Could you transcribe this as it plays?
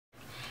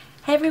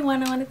Hey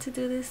everyone, I wanted to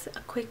do this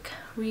a quick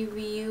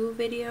review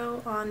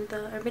video on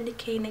the Urban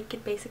Decay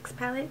Naked Basics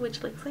palette,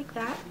 which looks like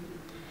that.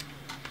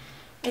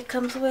 It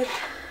comes with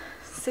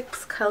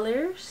 6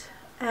 colors,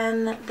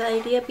 and the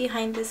idea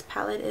behind this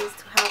palette is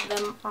to have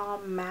them all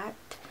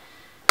matte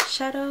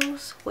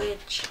shadows,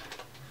 which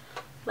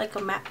like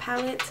a matte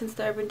palette, since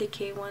the Urban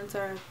Decay ones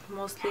are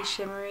mostly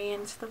shimmery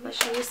and stuff. I'll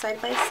show you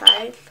side by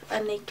side.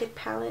 A Naked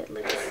palette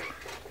looks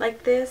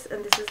like this,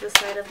 and this is the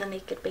side of the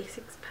Naked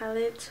Basics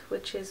palette,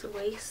 which is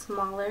way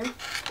smaller.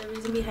 The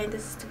reason behind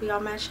this is to be all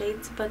matte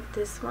shades, but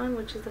this one,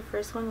 which is the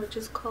first one, which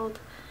is called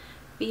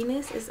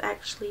Venus, is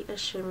actually a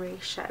shimmery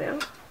shadow,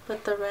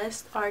 but the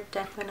rest are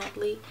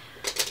definitely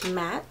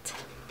matte.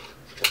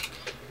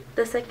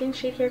 The second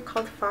shade here,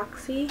 called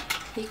Foxy,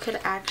 you could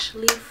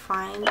actually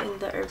find in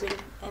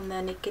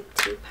the Naked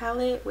 2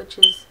 palette, which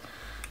is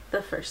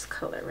the first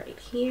color right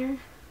here,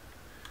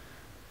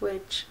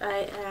 which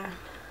I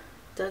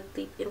dug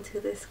deep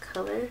into this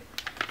color,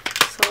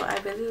 so I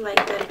really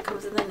like that it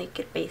comes in the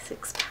Naked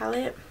Basics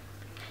palette.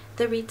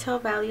 The retail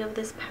value of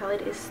this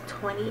palette is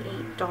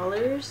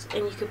 $28,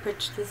 and you can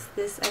purchase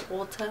this at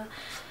Ulta,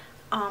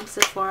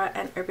 Sephora,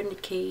 and Urban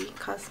Decay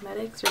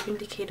Cosmetics,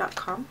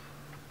 urbandecay.com.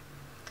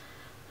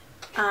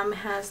 It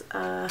has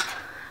a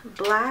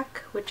black,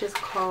 which is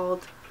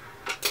called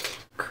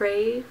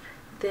Crave,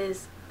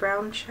 this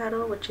brown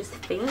shadow, which is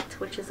Faint,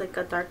 which is like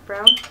a dark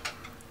brown,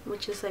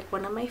 which is like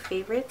one of my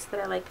favorites that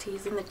I like to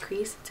use in the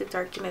crease to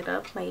darken it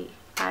up my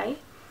eye.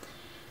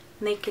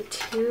 Naked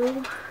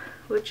 2,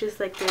 which is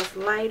like this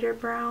lighter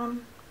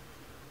brown.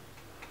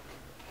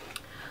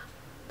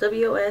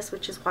 WOS,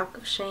 which is Walk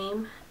of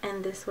Shame,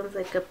 and this one's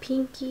like a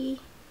pinky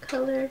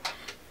color.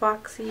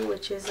 Foxy,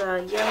 which is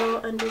a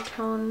yellow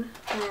undertone,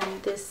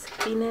 and this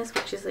Venus,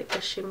 which is like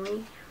a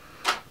shimmery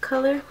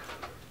color.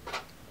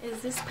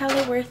 Is this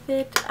palette worth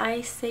it?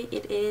 I say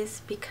it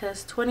is,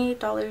 because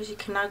 $28, you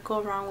cannot go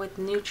wrong with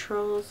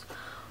neutrals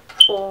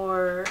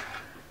or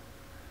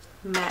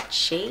matte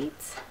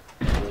shades.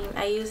 I mean,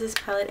 I use this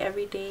palette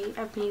every day.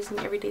 I've been using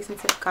it every day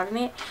since I've gotten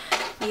it,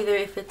 either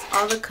if it's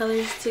all the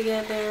colors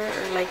together,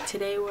 or like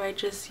today where I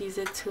just use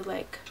it to,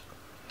 like,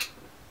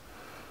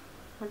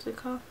 what's it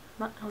called?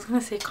 I was gonna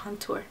say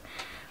contour,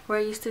 where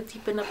I used to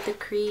deepen up the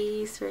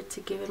crease or to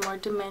give it more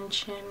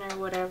dimension or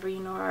whatever, you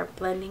know, or a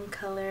blending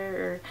color,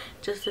 or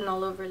just an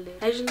all over lid.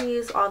 I usually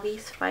use all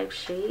these 5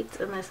 shades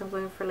unless I'm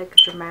going for like a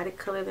dramatic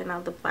color, then now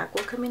the black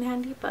will come in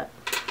handy. But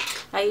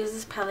I use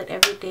this palette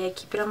every day. I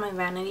keep it on my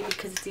vanity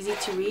because it's easy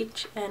to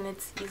reach and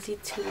it's easy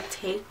to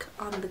take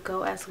on the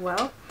go as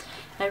well.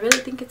 I really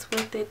think it's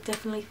worth it.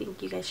 Definitely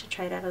think you guys should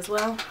try it out as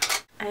well.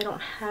 I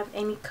don't have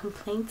any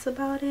complaints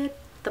about it.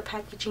 The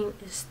packaging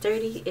is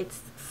sturdy,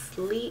 it's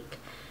sleek.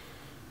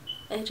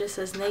 It just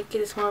says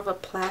Naked. It's more of a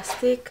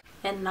plastic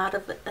and not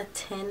of a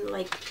tin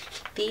like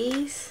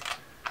these.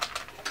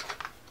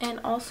 And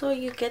also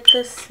you get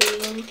the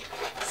same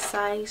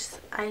size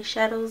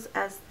eyeshadows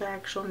as the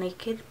actual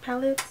Naked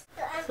palettes.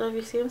 So if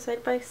you see them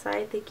side by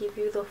side, they give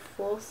you the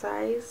full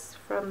size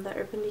from the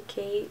Urban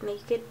Decay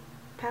Naked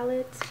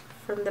palettes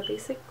from the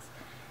basics.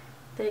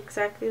 They're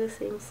exactly the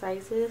same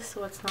sizes,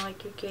 so it's not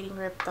like you're getting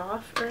ripped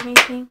off or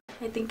anything.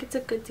 I think it's a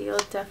good deal.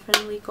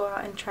 Definitely go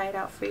out and try it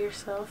out for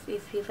yourself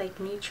if you like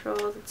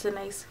neutrals. It's a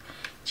nice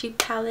cheap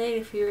palette.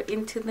 If you're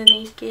into the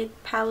Naked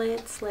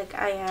palettes like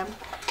I am,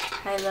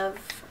 I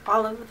love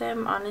all of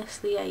them.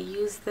 Honestly, I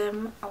use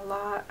them a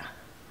lot,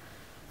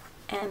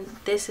 and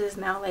this is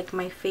now like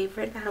my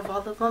favorite out of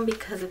all of them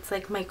because it's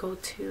like my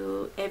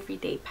go-to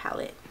everyday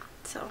palette.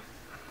 So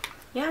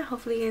yeah,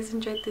 hopefully you guys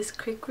enjoyed this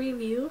quick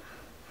review.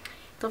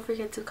 Don't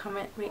forget to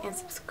comment, rate, and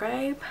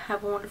subscribe.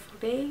 Have a wonderful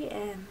day,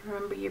 and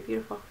remember, you're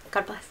beautiful.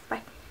 God bless.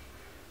 Bye.